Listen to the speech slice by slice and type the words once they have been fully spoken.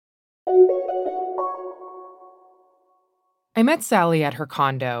I met Sally at her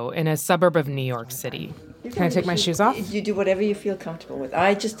condo in a suburb of New York City. Can I take my shoes off? You do whatever you feel comfortable with.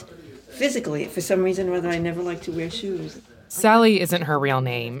 I just, physically, for some reason or other, I never like to wear shoes. Sally isn't her real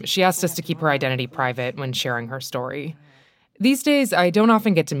name. She asked us to keep her identity private when sharing her story. These days, I don't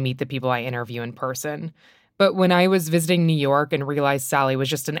often get to meet the people I interview in person. But when I was visiting New York and realized Sally was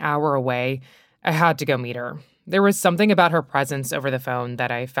just an hour away, I had to go meet her. There was something about her presence over the phone that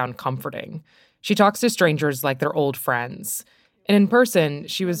I found comforting. She talks to strangers like they're old friends. And in person,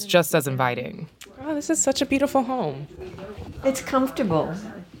 she was just as inviting. Oh, this is such a beautiful home. It's comfortable.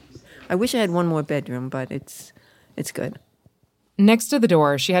 I wish I had one more bedroom, but it's good. Next to the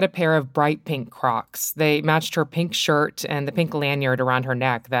door, she had a pair of bright pink Crocs. They matched her pink shirt and the pink lanyard around her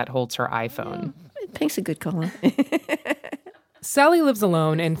neck that holds her iPhone. Pink's a good color. Sally lives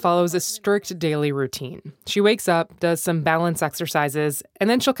alone and follows a strict daily routine. She wakes up, does some balance exercises,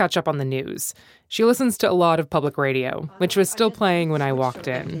 and then she'll catch up on the news. She listens to a lot of public radio, which was still playing when I walked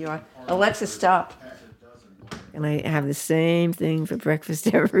in. Alexa, stop. And I have the same thing for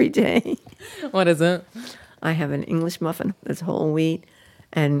breakfast every day. What is it? I have an English muffin that's whole wheat,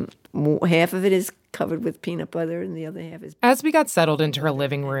 and half of it is covered with peanut butter, and the other half is... As we got settled into her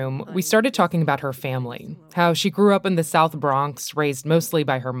living room, we started talking about her family, how she grew up in the South Bronx, raised mostly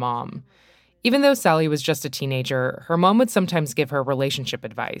by her mom. Even though Sally was just a teenager, her mom would sometimes give her relationship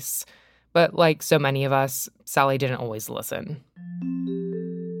advice. But like so many of us, Sally didn't always listen.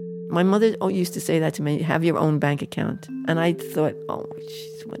 My mother used to say that to me, have your own bank account. And I thought, oh,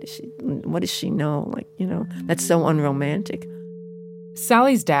 what does she know? Like, that's so unromantic.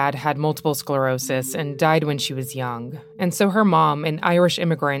 Sally's dad had multiple sclerosis and died when she was young. And so her mom, an Irish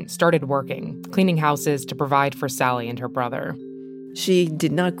immigrant, started working, cleaning houses to provide for Sally and her brother. She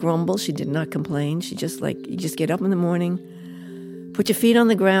did not grumble. She did not complain. She you just get up in the morning, put your feet on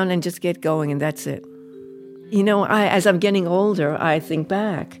the ground and just get going, and that's it. As I'm getting older, I think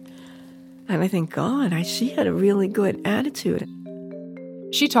back. And I think, God, she had a really good attitude.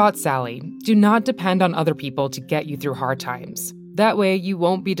 She taught Sally, do not depend on other people to get you through hard times. That way, you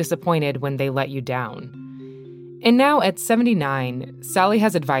won't be disappointed when they let you down. And now at 79, Sally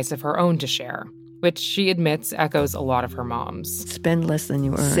has advice of her own to share, which she admits echoes a lot of her mom's. Spend less than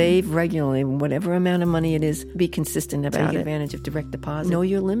you earn. Save regularly, whatever amount of money it is. Be consistent about it. Take advantage of direct deposit. Know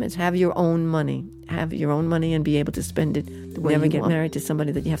your limits. Have your own money. Have your own money and be able to spend it the way you want. Never get married to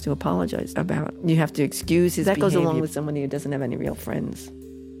somebody that you have to apologize about. You have to excuse his behavior. That goes along with somebody who doesn't have any real friends.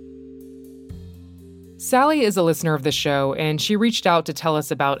 Sally is a listener of the show, and she reached out to tell us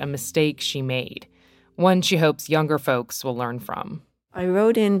about a mistake she made, one she hopes younger folks will learn from. I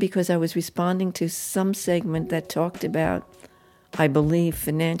wrote in because I was responding to some segment that talked about, I believe,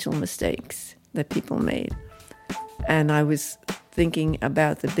 financial mistakes that people made. And I was thinking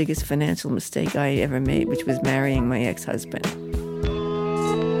about the biggest financial mistake I ever made, which was marrying my ex-husband.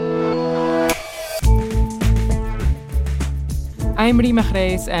 I'm Hayli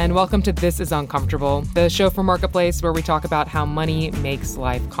McKnight, and welcome to This Is Uncomfortable, the show for Marketplace where we talk about how money makes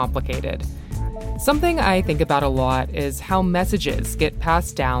life complicated. Something I think about a lot is how messages get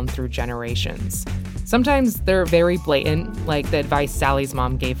passed down through generations. Sometimes they're very blatant, like the advice Sally's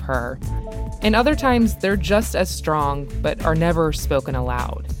mom gave her. And other times they're just as strong, but are never spoken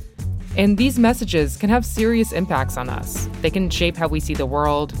aloud. And these messages can have serious impacts on us. They can shape how we see the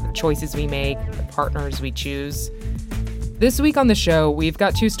world, the choices we make, the partners we choose. This week on the show, we've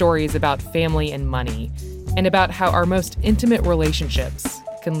got two stories about family and money, and about how our most intimate relationships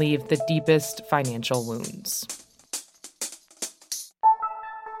can leave the deepest financial wounds.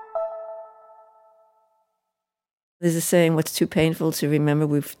 There's a saying, what's too painful to remember,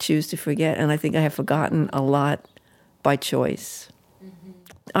 we choose to forget, and I think I have forgotten a lot by choice. Mm-hmm.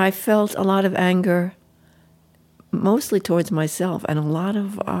 I felt a lot of anger, mostly towards myself, and a lot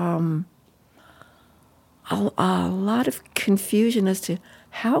of confusion as to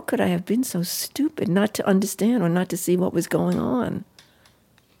how could I have been so stupid not to understand or not to see what was going on.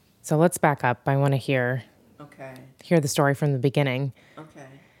 So let's back up. I want to hear the story from the beginning. Okay.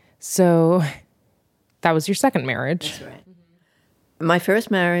 So that was your second marriage. That's right. Mm-hmm. My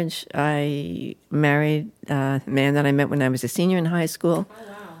first marriage, I married a man that I met when I was a senior in high school. Oh,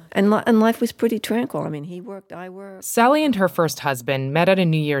 wow. And life was pretty tranquil. I mean, he worked, I worked. Sally and her first husband met at a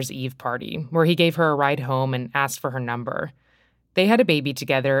New Year's Eve party where he gave her a ride home and asked for her number. They had a baby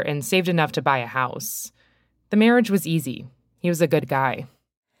together and saved enough to buy a house. The marriage was easy. He was a good guy.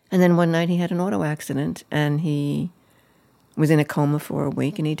 And then one night he had an auto accident and he was in a coma for a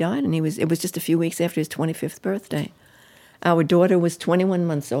week and he died. And it was just a few weeks after his 25th birthday. Our daughter was 21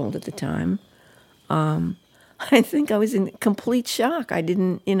 months old at the time. I think I was in complete shock. I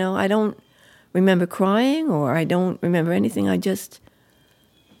didn't, I don't remember crying or I don't remember anything. I just,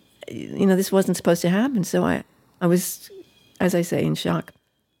 this wasn't supposed to happen. So I was, as I say, in shock.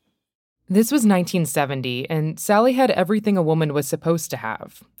 This was 1970, and Sally had everything a woman was supposed to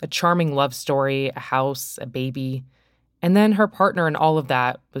have. A charming love story, a house, a baby. And then her partner and all of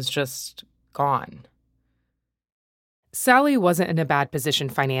that was just gone. Sally wasn't in a bad position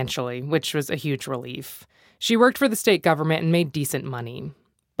financially, which was a huge relief. She worked for the state government and made decent money.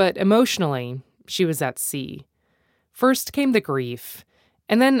 But emotionally, she was at sea. First came the grief,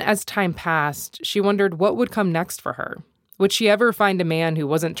 and then as time passed, she wondered what would come next for her. Would she ever find a man who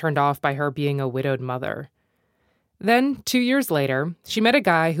wasn't turned off by her being a widowed mother? Then, 2 years later, she met a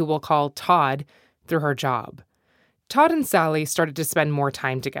guy who we'll call Todd through her job. Todd and Sally started to spend more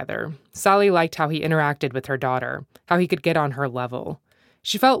time together. Sally liked how he interacted with her daughter, how he could get on her level.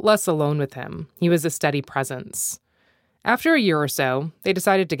 She felt less alone with him. He was a steady presence. After a year or so, they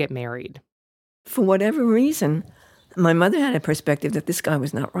decided to get married. For whatever reason, my mother had a perspective that this guy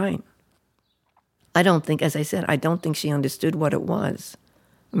was not right. I don't think, as I said, I don't think she understood what it was.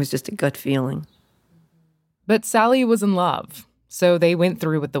 It was just a gut feeling. But Sally was in love, so they went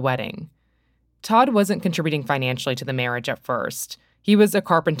through with the wedding. Todd wasn't contributing financially to the marriage at first. He was a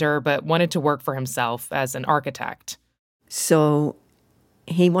carpenter, but wanted to work for himself as an architect. So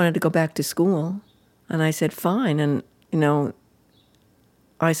he wanted to go back to school, and I said, fine. And,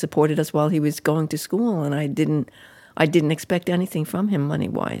 I supported us while he was going to school, and I didn't expect anything from him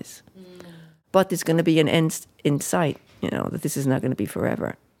money-wise. But there's going to be an end in sight, that this is not going to be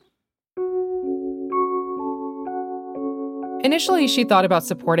forever. Initially, she thought about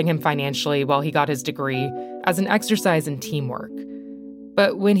supporting him financially while he got his degree as an exercise in teamwork.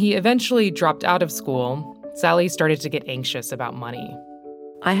 But when he eventually dropped out of school, Sally started to get anxious about money.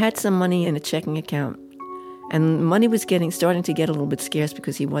 I had some money in a checking account, and money was starting to get a little bit scarce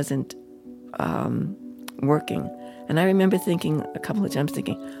because he wasn't working. And I remember thinking, a couple of times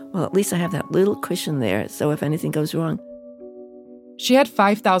well, at least I have that little cushion there, so if anything goes wrong. She had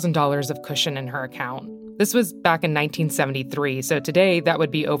 $5,000 of cushion in her account. This was back in 1973, so today that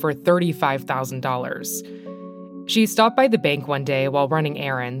would be over $35,000. She stopped by the bank one day while running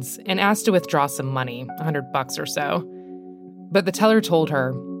errands and asked to withdraw some money, $100 or so. But the teller told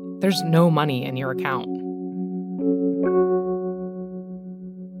her, "There's no money in your account."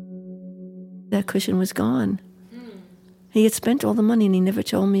 That cushion was gone. He had spent all the money and he never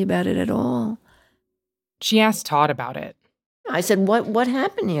told me about it at all. She asked Todd about it. I said, what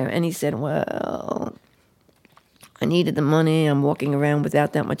happened here? And he said, well, I needed the money. I'm walking around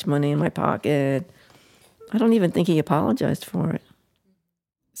without that much money in my pocket. I don't even think he apologized for it.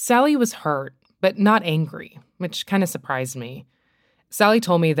 Sally was hurt, but not angry, which kind of surprised me. Sally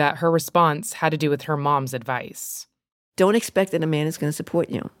told me that her response had to do with her mom's advice. Don't expect that a man is going to support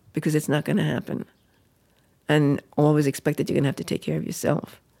you, because it's not going to happen. And always expect that you're going to have to take care of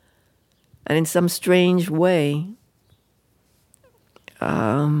yourself. And in some strange way,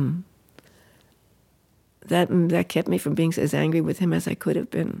 that kept me from being as angry with him as I could have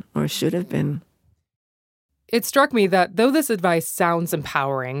been or should have been. It struck me that though this advice sounds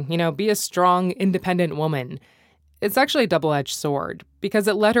empowering, be a strong, independent woman, it's actually a double-edged sword because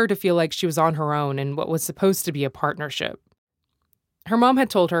it led her to feel like she was on her own in what was supposed to be a partnership. Her mom had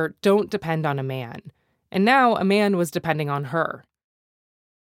told her, don't depend on a man. And now a man was depending on her.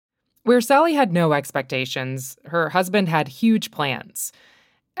 Where Sally had no expectations, her husband had huge plans.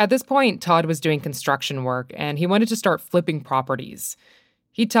 At this point, Todd was doing construction work, and he wanted to start flipping properties.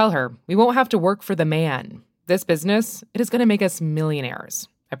 He'd tell her, "We won't have to work for the man. This business, it is going to make us millionaires.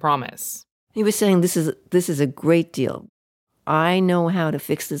 I promise." He was saying, this is a great deal. I know how to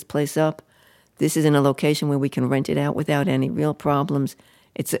fix this place up. This is in a location where we can rent it out without any real problems.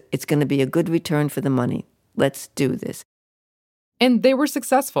 It's going to be a good return for the money. Let's do this. And they were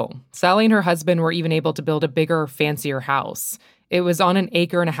successful. Sally and her husband were even able to build a bigger, fancier house. It was on 1.5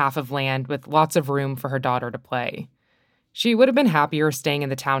 acres of land with lots of room for her daughter to play. She would have been happier staying in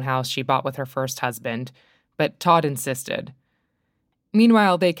the townhouse she bought with her first husband, but Todd insisted.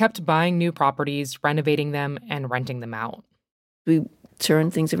 Meanwhile, they kept buying new properties, renovating them, and renting them out. We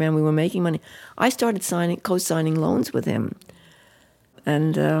turned things around. We were making money. I started co-signing loans with him.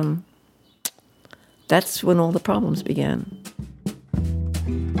 And that's when all the problems began.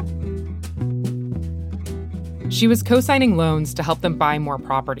 She was co-signing loans to help them buy more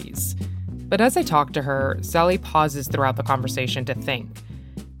properties. But as I talked to her, Sally pauses throughout the conversation to think.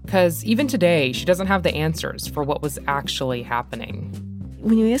 Because even today, she doesn't have the answers for what was actually happening.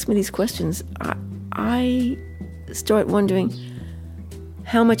 When you ask me these questions, I start wondering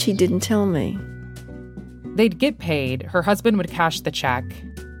how much he didn't tell me. They'd get paid, her husband would cash the check,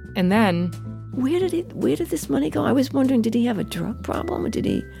 and then Where did this money go? I was wondering, did he have a drug problem, or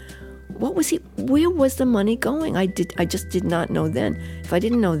where was the money going? I just did not know then. If I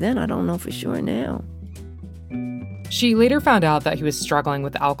didn't know then, I don't know for sure now. She later found out that he was struggling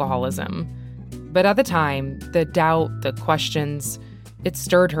with alcoholism. But at the time, the doubt, the questions, it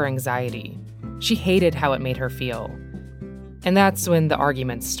stirred her anxiety. She hated how it made her feel. And that's when the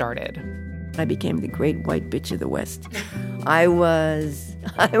arguments started. I became the great white bitch of the West. I was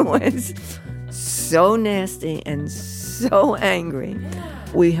so nasty and so angry.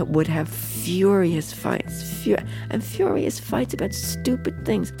 We would have furious fights about stupid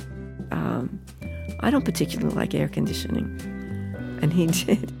things. I don't particularly like air conditioning, and he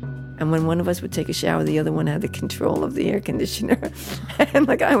did. And when one of us would take a shower, the other one had the control of the air conditioner. And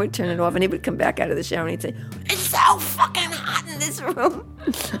I would turn it off, and he would come back out of the shower, and he'd say, "It's so fucking hot in this room."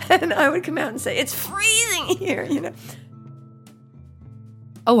 And I would come out and say, "It's freezing here,"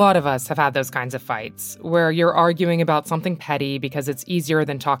 A lot of us have had those kinds of fights, where you're arguing about something petty because it's easier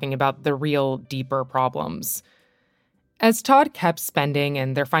than talking about the real, deeper problems. As Todd kept spending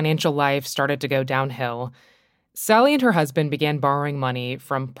and their financial life started to go downhill, Sally and her husband began borrowing money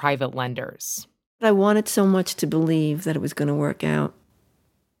from private lenders. I wanted so much to believe that it was going to work out,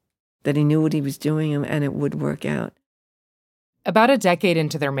 that he knew what he was doing and it would work out. About a decade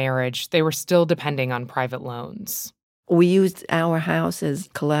into their marriage, they were still depending on private loans. We used our house as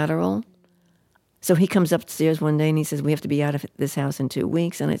collateral. So he comes upstairs one day and he says, "We have to be out of this house in 2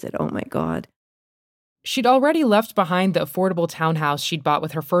 weeks." And I said, "Oh my God." She'd already left behind the affordable townhouse she'd bought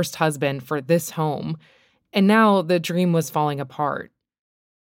with her first husband for this home, and now the dream was falling apart.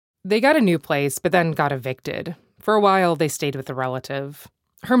 They got a new place, but then got evicted. For a while, they stayed with a relative.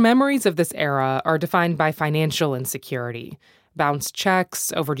 Her memories of this era are defined by financial insecurity, bounced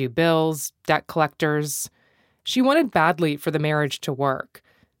checks, overdue bills, debt collectors. She wanted badly for the marriage to work,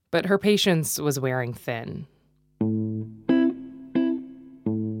 but her patience was wearing thin.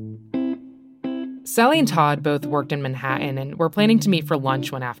 Sally and Todd both worked in Manhattan and were planning to meet for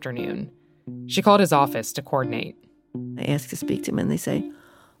lunch one afternoon. She called his office to coordinate. I asked to speak to him, and they say,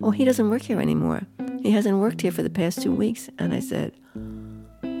 "Oh, he doesn't work here anymore. He hasn't worked here for the past 2 weeks." And I said,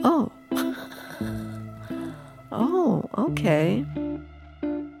 "Oh, oh, okay."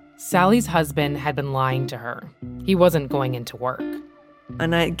 Sally's husband had been lying to her. He wasn't going into work.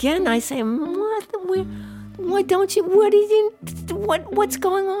 And I say, "What? Why don't you? What's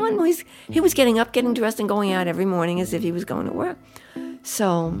going on?" He was getting up, getting dressed, and going out every morning as if he was going to work. So,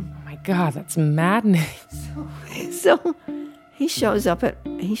 oh my God, that's maddening. So he shows up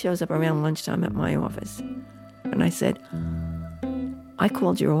around lunchtime at my office, and I said, "I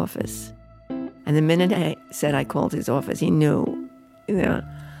called your office." And the minute I said I called his office, he knew.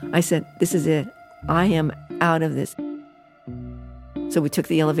 I said, "This is it. I am out of this." So we took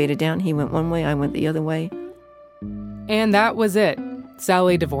the elevator down. He went one way, I went the other way. And that was it.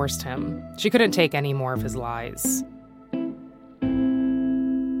 Sally divorced him. She couldn't take any more of his lies.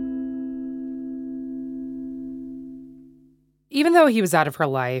 Even though he was out of her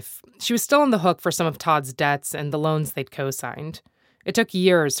life, she was still on the hook for some of Todd's debts and the loans they'd co-signed. It took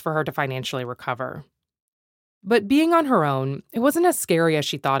years for her to financially recover. But being on her own, it wasn't as scary as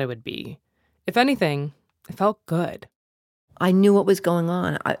she thought it would be. If anything, it felt good. I knew what was going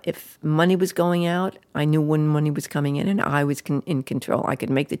on. If money was going out, I knew when money was coming in, and I was in control. I could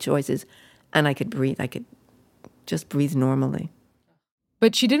make the choices, and I could breathe. I could just breathe normally.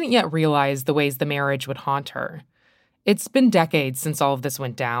 But she didn't yet realize the ways the marriage would haunt her. It's been decades since all of this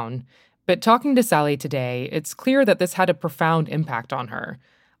went down, but talking to Sally today, it's clear that this had a profound impact on her.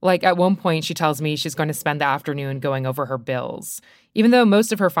 Like, at one point, she tells me she's going to spend the afternoon going over her bills. Even though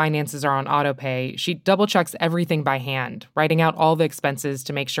most of her finances are on autopay, she double-checks everything by hand, writing out all the expenses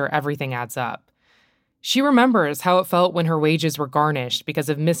to make sure everything adds up. She remembers how it felt when her wages were garnished because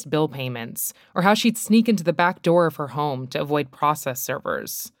of missed bill payments, or how she'd sneak into the back door of her home to avoid process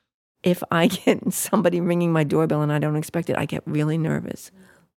servers. If I get somebody ringing my doorbell and I don't expect it, I get really nervous.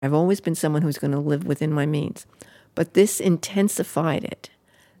 I've always been someone who's going to live within my means. But this intensified it,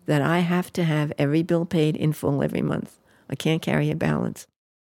 that I have to have every bill paid in full every month. I can't carry a balance.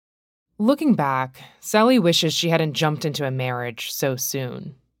 Looking back, Sally wishes she hadn't jumped into a marriage so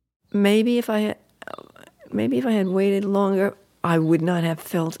soon. Maybe if I had waited longer, I would not have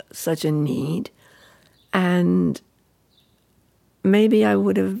felt such a need. And maybe I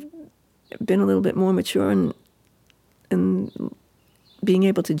would have been a little bit more mature in being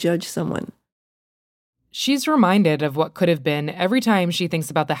able to judge someone. She's reminded of what could have been every time she thinks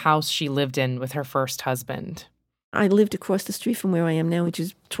about the house she lived in with her first husband. I lived across the street from where I am now, which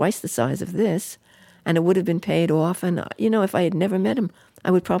is twice the size of this, and it would have been paid off. And, if I had never met him,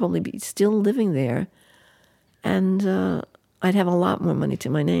 I would probably be still living there, and I'd have a lot more money to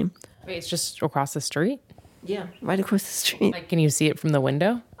my name. Wait, it's just across the street? Yeah, right across the street. Like, can you see it from the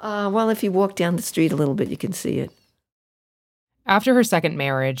window? Well, if you walk down the street a little bit, you can see it. After her second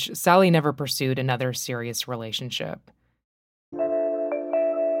marriage, Sally never pursued another serious relationship.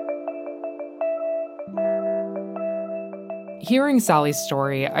 Hearing Sally's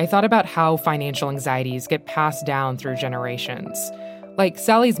story, I thought about how financial anxieties get passed down through generations. Like,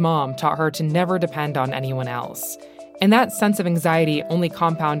 Sally's mom taught her to never depend on anyone else. And that sense of anxiety only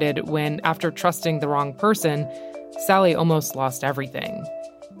compounded when, after trusting the wrong person, Sally almost lost everything.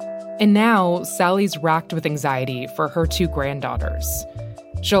 And now, Sally's racked with anxiety for her 2 granddaughters.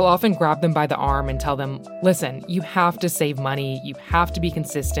 She'll often grab them by the arm and tell them, listen, you have to save money, you have to be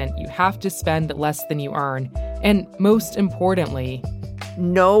consistent, you have to spend less than you earn, and most importantly,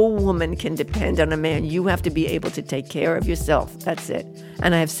 no woman can depend on a man. You have to be able to take care of yourself. That's it.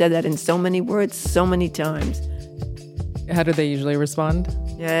 And I have said that in so many words, so many times. How do they usually respond?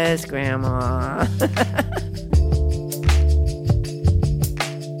 Yes, Grandma.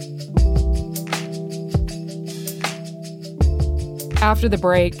 After the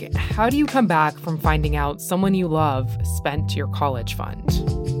break, how do you come back from finding out someone you love spent your college fund?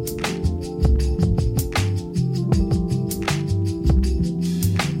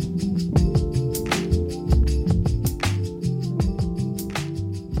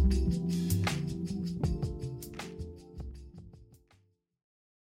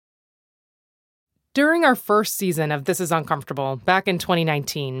 During our first season of This Is Uncomfortable, back in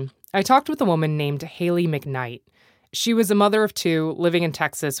 2019, I talked with a woman named Hayli McKnight. She was a mother of 2 living in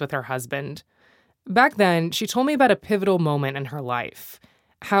Texas with her husband. Back then, she told me about a pivotal moment in her life.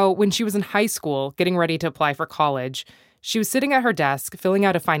 How when she was in high school, getting ready to apply for college, she was sitting at her desk filling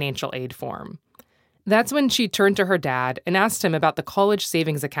out a financial aid form. That's when she turned to her dad and asked him about the college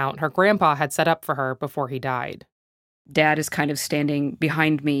savings account her grandpa had set up for her before he died. Dad is kind of standing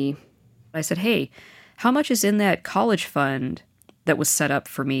behind me. I said, hey, how much is in that college fund that was set up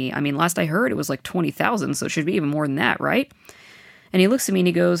for me? I mean, last I heard, it was like $20,000, so it should be even more than that, right? And he looks at me and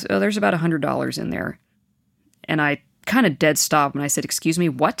he goes, oh, there's about $100 in there. And I kind of dead stopped and I said, excuse me,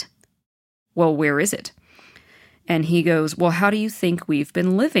 what? Well, where is it? And he goes, well, how do you think we've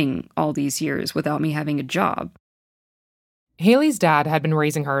been living all these years without me having a job? Hayli's dad had been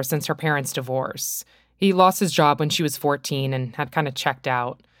raising her since her parents' divorce. He lost his job when she was 14 and had kind of checked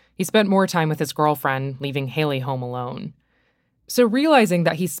out. He spent more time with his girlfriend, leaving Hayli home alone. So realizing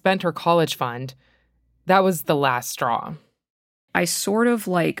that he spent her college fund, that was the last straw. I sort of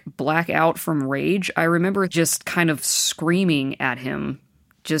like black out from rage. I remember just kind of screaming at him.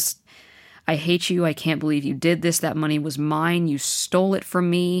 Just, I hate you. I can't believe you did this. That money was mine. You stole it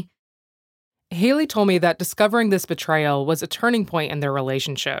from me. Hayli told me that discovering this betrayal was a turning point in their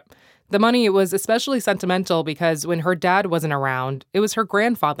relationship. The money was especially sentimental because when her dad wasn't around, it was her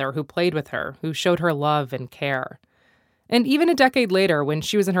grandfather who played with her, who showed her love and care. And even a decade later, when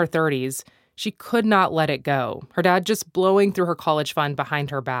she was in her 30s, she could not let it go, her dad just blowing through her college fund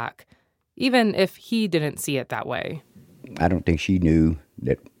behind her back, even if he didn't see it that way. I don't think she knew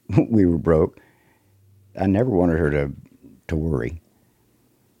that we were broke. I never wanted her to worry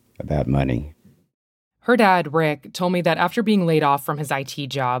about money. Her dad, Rick, told me that after being laid off from his IT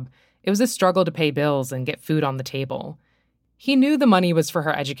job, it was a struggle to pay bills and get food on the table. He knew the money was for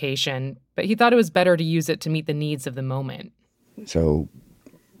her education, but he thought it was better to use it to meet the needs of the moment. So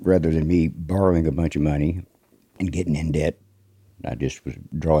rather than me borrowing a bunch of money and getting in debt, I just was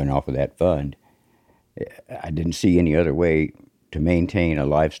drawing off of that fund. I didn't see any other way to maintain a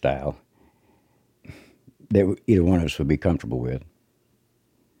lifestyle that either one of us would be comfortable with.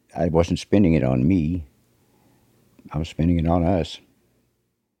 I wasn't spending it on me. I was spending it on us.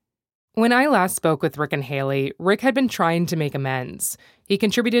 When I last spoke with Rick and Hayli, Rick had been trying to make amends. He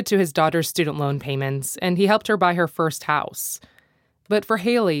contributed to his daughter's student loan payments, and he helped her buy her first house. But for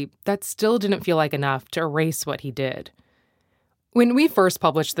Hayli, that still didn't feel like enough to erase what he did. When we first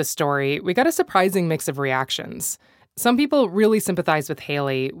published this story, we got a surprising mix of reactions. Some people really sympathized with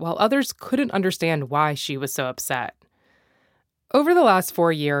Hayli, while others couldn't understand why she was so upset. Over the last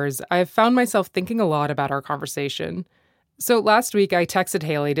 4 years, I've found myself thinking a lot about our conversation. So last week, I texted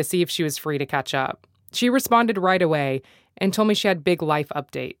Hayli to see if she was free to catch up. She responded right away and told me she had big life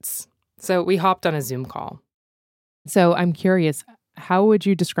updates. So we hopped on a Zoom call. So I'm curious, how would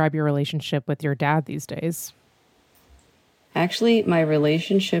you describe your relationship with your dad these days? Actually, my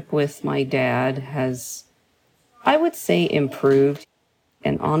relationship with my dad has, I would say, improved.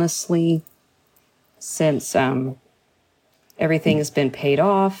 And honestly, since everything has been paid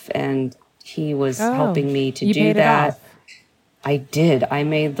off and he was helping me to do that. I did. I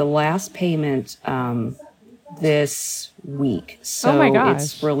made the last payment this week. So Oh my gosh.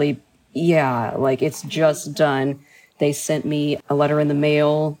 It's really, yeah, like it's just done. They sent me a letter in the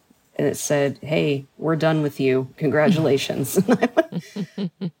mail and it said, "Hey, we're done with you. Congratulations."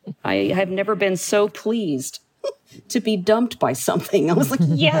 I have never been so pleased to be dumped by something. I was like,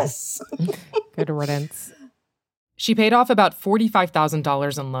 yes. Good riddance. She paid off about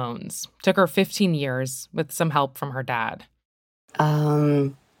 $45,000 in loans. Took her 15 years with some help from her dad.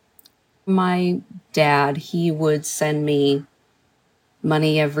 My dad, he would send me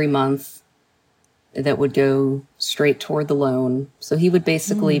money every month that would go straight toward the loan. So he would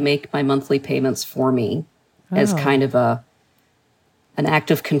basically make my monthly payments for me as kind of an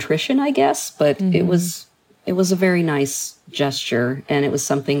act of contrition, I guess. But it was a very nice gesture, and it was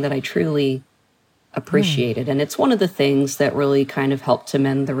something that I truly appreciated. And it's one of the things that really kind of helped to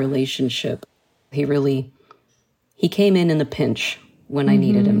mend the relationship. He came in a pinch when I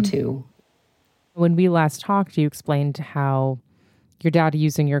needed him to. When we last talked, you explained how your dad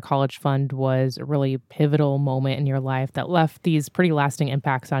using your college fund was a really pivotal moment in your life that left these pretty lasting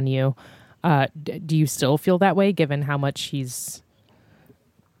impacts on you. Do you still feel that way, given how much he's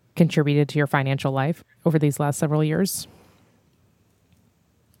contributed to your financial life over these last several years?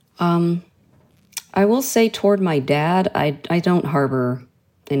 I will say toward my dad, I don't harbor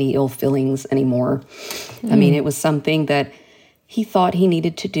any ill feelings anymore. I mean, it was something that he thought he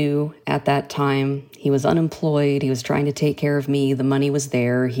needed to do at that time. He was unemployed. He was trying to take care of me. The money was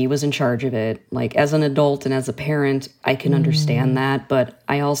there. He was in charge of it. Like, as an adult and as a parent, I can understand that. But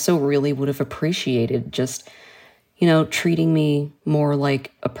I also really would have appreciated just, treating me more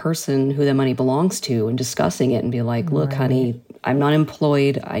like a person who the money belongs to and discussing it and be like, look, honey, I'm not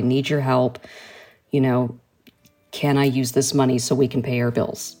employed. I need your help. Can I use this money so we can pay our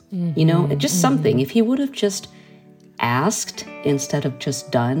bills? Just something. If he would have just asked instead of just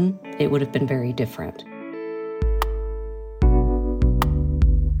done, it would have been very different.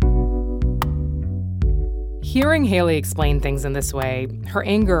 Hearing Hayli explain things in this way, her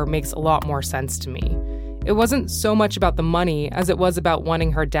anger makes a lot more sense to me. It wasn't so much about the money as it was about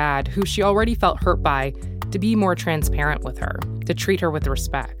wanting her dad, who she already felt hurt by, to be more transparent with her, to treat her with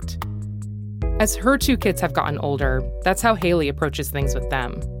respect. As her two kids have gotten older, that's how Hayli approaches things with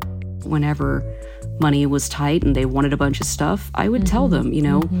them. Whenever money was tight and they wanted a bunch of stuff, I would tell them,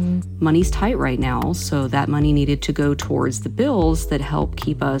 money's tight right now, so that money needed to go towards the bills that help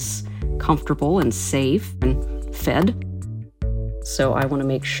keep us comfortable and safe and fed. So I want to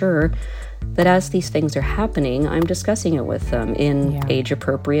make sure that as these things are happening, I'm discussing it with them in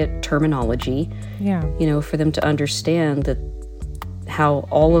age-appropriate terminology, for them to understand that how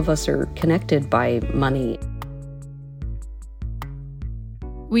all of us are connected by money.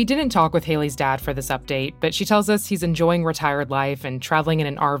 We didn't talk with Hayli's dad for this update, but she tells us he's enjoying retired life and traveling in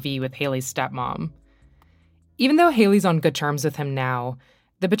an RV with Hayli's stepmom. Even though Hayli's on good terms with him now,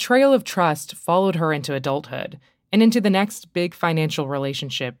 the betrayal of trust followed her into adulthood and into the next big financial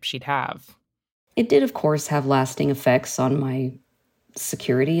relationship she'd have. It did, of course, have lasting effects on my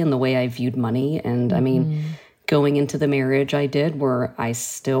security and the way I viewed money. And I mean, going into the marriage I did, where I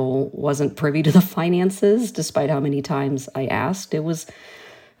still wasn't privy to the finances, despite how many times I asked, I was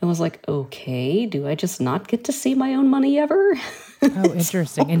like, okay, do I just not get to see my own money ever? Oh,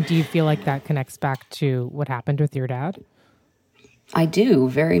 interesting. And do you feel like that connects back to what happened with your dad? I do,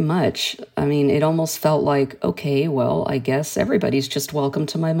 very much. I mean, it almost felt like, okay, well, I guess everybody's just welcome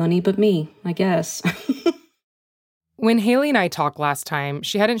to my money but me, I guess. When Hayli and I talked last time,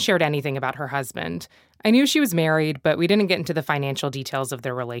 she hadn't shared anything about her husband. I knew she was married, but we didn't get into the financial details of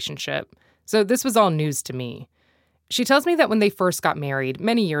their relationship. So this was all news to me. She tells me that when they first got married,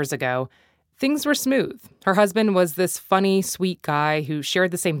 many years ago, things were smooth. Her husband was this funny, sweet guy who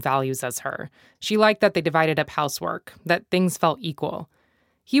shared the same values as her. She liked that they divided up housework, that things felt equal.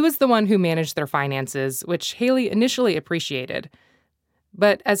 He was the one who managed their finances, which Hayli initially appreciated.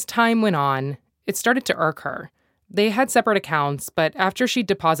 But as time went on, it started to irk her. They had separate accounts, but after she'd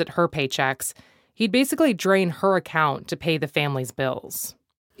deposit her paychecks, he'd basically drain her account to pay the family's bills.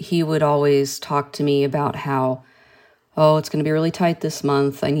 He would always talk to me about how, oh, it's going to be really tight this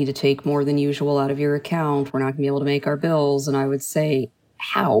month. I need to take more than usual out of your account. We're not going to be able to make our bills. And I would say,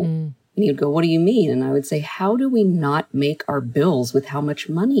 how? And he'd go, what do you mean? And I would say, how do we not make our bills with how much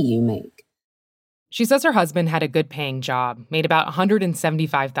money you make? She says her husband had a good paying job, made about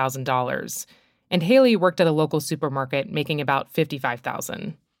 $175,000. And Hayli worked at a local supermarket, making about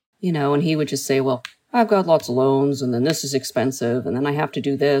 $55,000. And he would just say, well, I've got lots of loans, and then this is expensive, and then I have to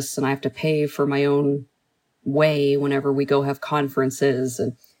do this, and I have to pay for my own way whenever we go have conferences.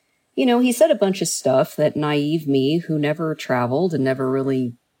 And he said a bunch of stuff that naive me, who never traveled and never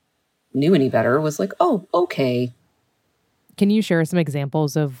really knew any better, was like, oh, okay. Can you share some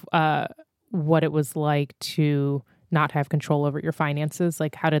examples of what it was like to not have control over your finances?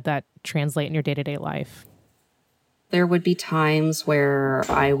 Like, how did that translate in your day-to-day life? There would be times where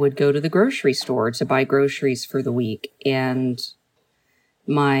I would go to the grocery store to buy groceries for the week, and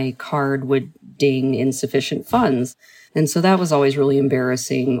my card would ding insufficient funds. And so that was always really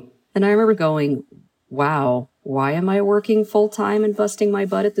embarrassing. And I remember going, wow, why am I working full-time and busting my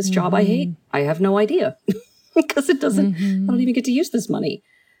butt at this job I hate? I have no idea. Because I don't even get to use this money.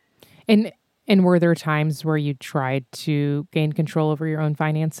 And were there times where you tried to gain control over your own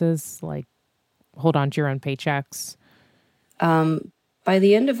finances, like hold on to your own paychecks? By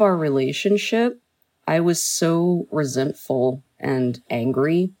the end of our relationship, I was so resentful and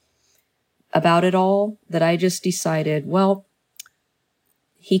angry about it all that I just decided, well,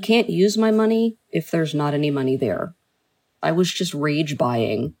 he can't use my money if there's not any money there. I was just rage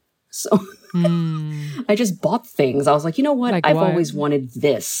buying. So I just bought things. I was like, you know what? Like I've what? always wanted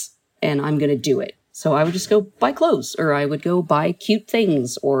this, and I'm going to do it. So I would just go buy clothes, or I would go buy cute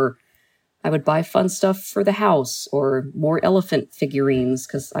things, or I would buy fun stuff for the house, or more elephant figurines,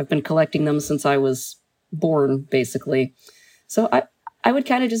 because I've been collecting them since I was born, basically. So I would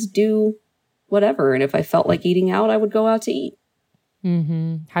kind of just do whatever. And if I felt like eating out, I would go out to eat.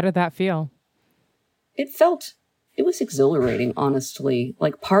 How did that feel? It was exhilarating, honestly.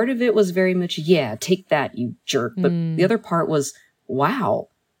 Like, part of it was very much, yeah, take that, you jerk. But the other part was, wow,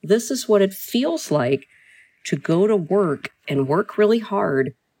 this is what it feels like to go to work and work really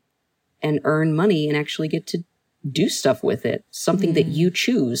hard and earn money and actually get to do stuff with it. Something that you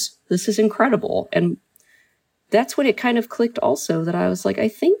choose. This is incredible. And that's when it kind of clicked also, that I was like, I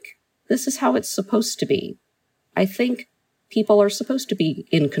think this is how it's supposed to be. I think people are supposed to be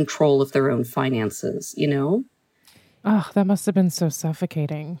in control of their own finances, Oh, that must have been so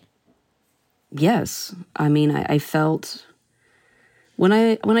suffocating. Yes. I mean, I felt when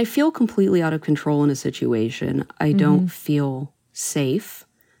I feel completely out of control in a situation, I don't feel safe.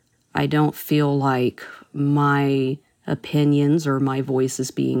 I don't feel like my opinions or my voice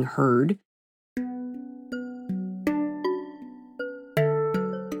is being heard.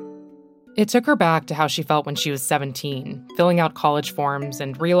 It took her back to how she felt when she was 17, filling out college forms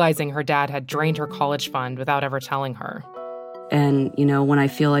and realizing her dad had drained her college fund without ever telling her. And, when I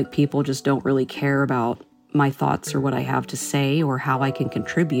feel like people just don't really care about my thoughts or what I have to say or how I can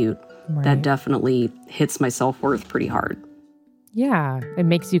contribute, that definitely hits my self-worth pretty hard. Yeah, it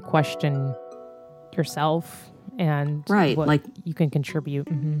makes you question yourself and what like you can contribute.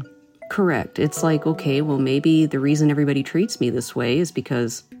 Correct. It's like, okay, well, maybe the reason everybody treats me this way is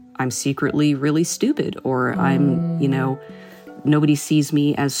because I'm secretly really stupid, or I'm, nobody sees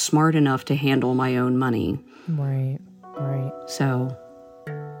me as smart enough to handle my own money. Right. So,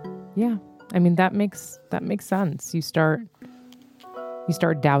 yeah, I mean, that makes sense. You start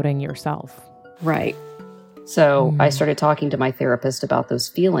doubting yourself. Right. So I started talking to my therapist about those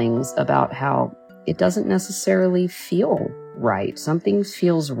feelings, about how it doesn't necessarily feel right. Something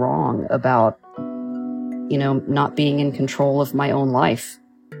feels wrong about, not being in control of my own life.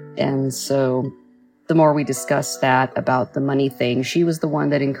 And so the more we discussed that about the money thing, she was the one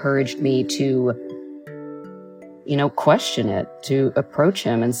that encouraged me to, question it, to approach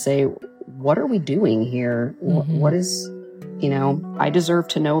him and say, what are we doing here? What is, I deserve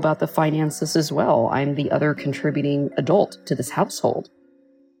to know about the finances as well. I'm the other contributing adult to this household.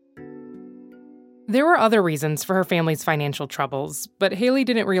 There were other reasons for her family's financial troubles, but Hayli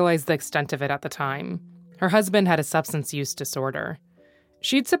didn't realize the extent of it at the time. Her husband had a substance use disorder.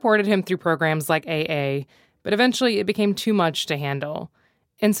 She'd supported him through programs like AA, but eventually it became too much to handle.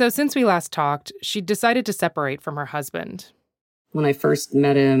 And so since we last talked, she decided to separate from her husband. When I first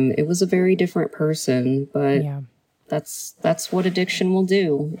met him, it was a very different person, but that's what addiction will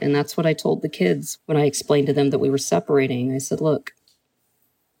do. And that's what I told the kids when I explained to them that we were separating. I said, look,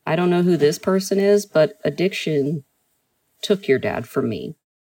 I don't know who this person is, but addiction took your dad from me.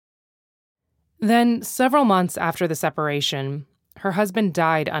 Then, several months after the separation, her husband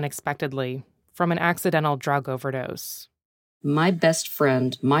died unexpectedly from an accidental drug overdose. My best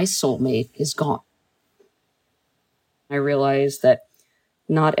friend, my soulmate, is gone. I realized that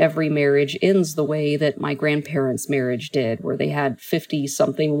not every marriage ends the way that my grandparents' marriage did, where they had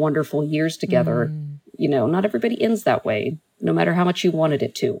 50-something wonderful years together. Not everybody ends that way, no matter how much you wanted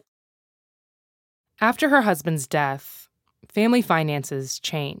it to. After her husband's death, family finances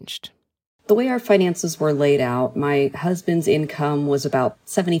changed. The way our finances were laid out, my husband's income was about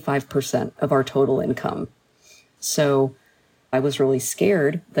 75% of our total income. So I was really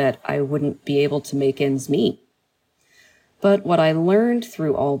scared that I wouldn't be able to make ends meet. But what I learned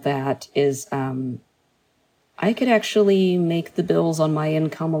through all that is I could actually make the bills on my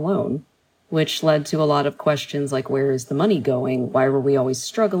income alone, which led to a lot of questions like, where is the money going? Why were we always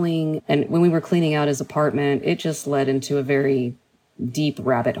struggling? And when we were cleaning out his apartment, it just led into a very deep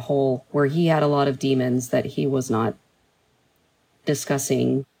rabbit hole where he had a lot of demons that he was not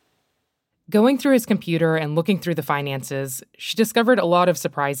discussing. Going through his computer and looking through the finances, she discovered a lot of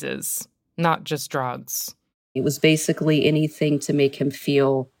surprises, not just drugs. It was basically anything to make him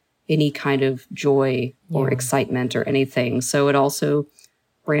feel any kind of joy or excitement or anything. So it also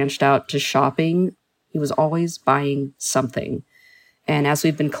branched out to shopping. He was always buying something. And as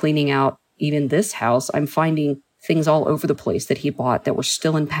we've been cleaning out even this house, I'm finding things all over the place that he bought that were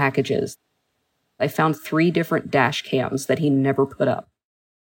still in packages. I found 3 different dash cams that he never put up.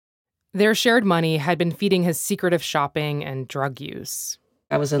 Their shared money had been feeding his secretive shopping and drug use.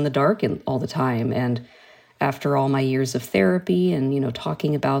 I was in the dark all the time. And after all my years of therapy and,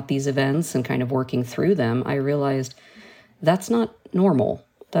 talking about these events and kind of working through them, I realized that's not normal.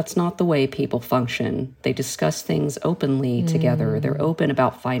 That's not the way people function. They discuss things openly together. They're open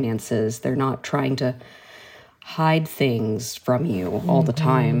about finances. They're not trying to hide things from you all the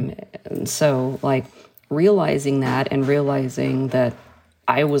time. And so, realizing that and realizing that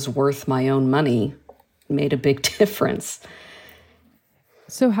I was worth my own money made a big difference.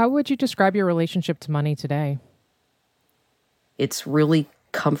 So how would you describe your relationship to money today? It's really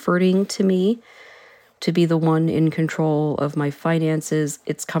comforting to me to be the one in control of my finances.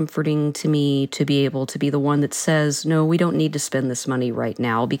 It's comforting to me to be able to be the one that says, no, we don't need to spend this money right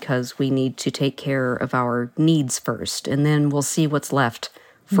now because we need to take care of our needs first, and then we'll see what's left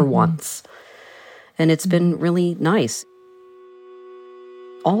for once. And it's been really nice.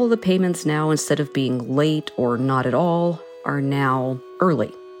 All of the payments now, instead of being late or not at all, are now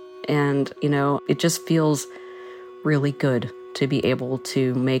early. And, it just feels really good to be able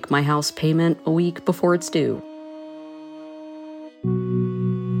to make my house payment a week before it's due.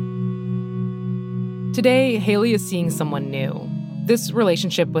 Today, Hayli is seeing someone new. This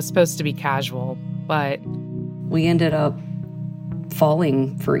relationship was supposed to be casual, but we ended up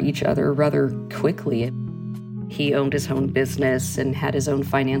falling for each other rather quickly. He owned his own business and had his own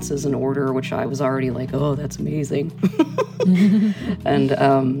finances in order, which I was already like, oh, that's amazing. And,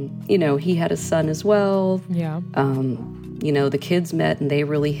 he had a son as well. Yeah. The kids met and they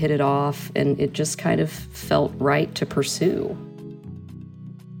really hit it off, and it just kind of felt right to pursue.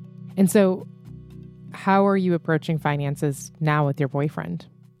 And so how are you approaching finances now with your boyfriend?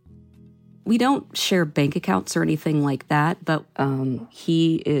 We don't share bank accounts or anything like that, but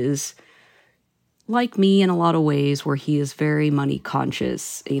he is like me in a lot of ways, where he is very money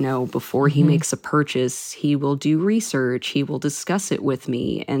conscious. Before he makes a purchase, he will do research, he will discuss it with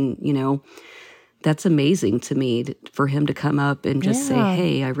me. And, that's amazing to me for him to come up and just say,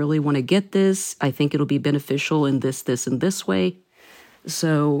 hey, I really want to get this. I think it'll be beneficial in this, and this way.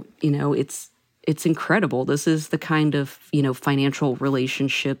 So, it's incredible. This is the kind of, financial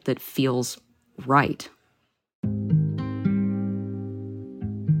relationship that feels right.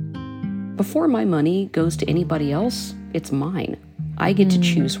 Before my money goes to anybody else, it's mine. I get to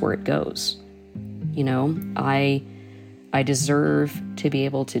choose where it goes. I deserve to be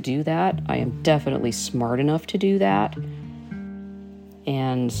able to do that. I am definitely smart enough to do that.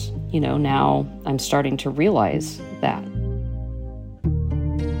 And, now I'm starting to realize that.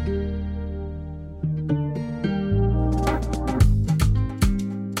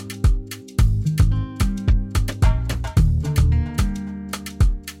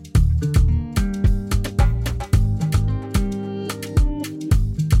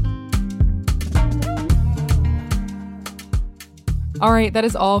 All right, that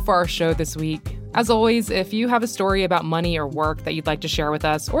is all for our show this week. As always, if you have a story about money or work that you'd like to share with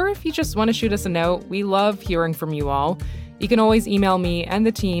us, or if you just want to shoot us a note, we love hearing from you all. You can always email me and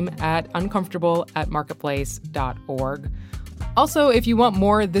the team at uncomfortable@marketplace.org. Also, if you want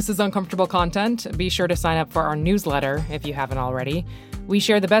more This Is Uncomfortable content, be sure to sign up for our newsletter if you haven't already. We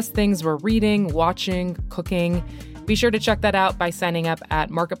share the best things we're reading, watching, cooking. Be sure to check that out by signing up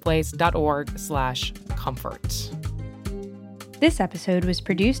at marketplace.org/comfort. This episode was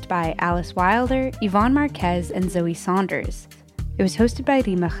produced by Alice Wilder, Yvonne Marquez, and Zoe Saunders. It was hosted by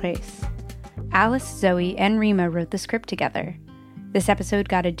Hayli McKnight. Alice, Zoe, and Rima wrote the script together. This episode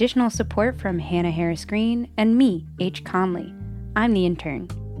got additional support from Hannah Harris Green and me, H. Conley. I'm the intern.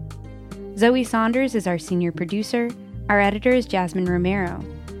 Zoe Saunders is our senior producer. Our editor is Jasmine Romero.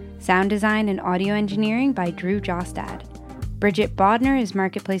 Sound design and audio engineering by Drew Jostad. Bridget Bodner is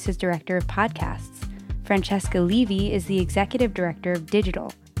Marketplace's director of podcasts. Francesca Levy is the executive director of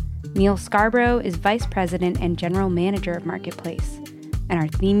digital. Neil Scarborough is vice president and general manager of Marketplace. And our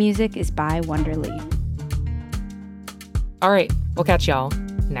theme music is by Wonderly. All right, we'll catch y'all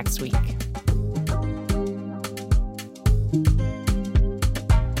next week.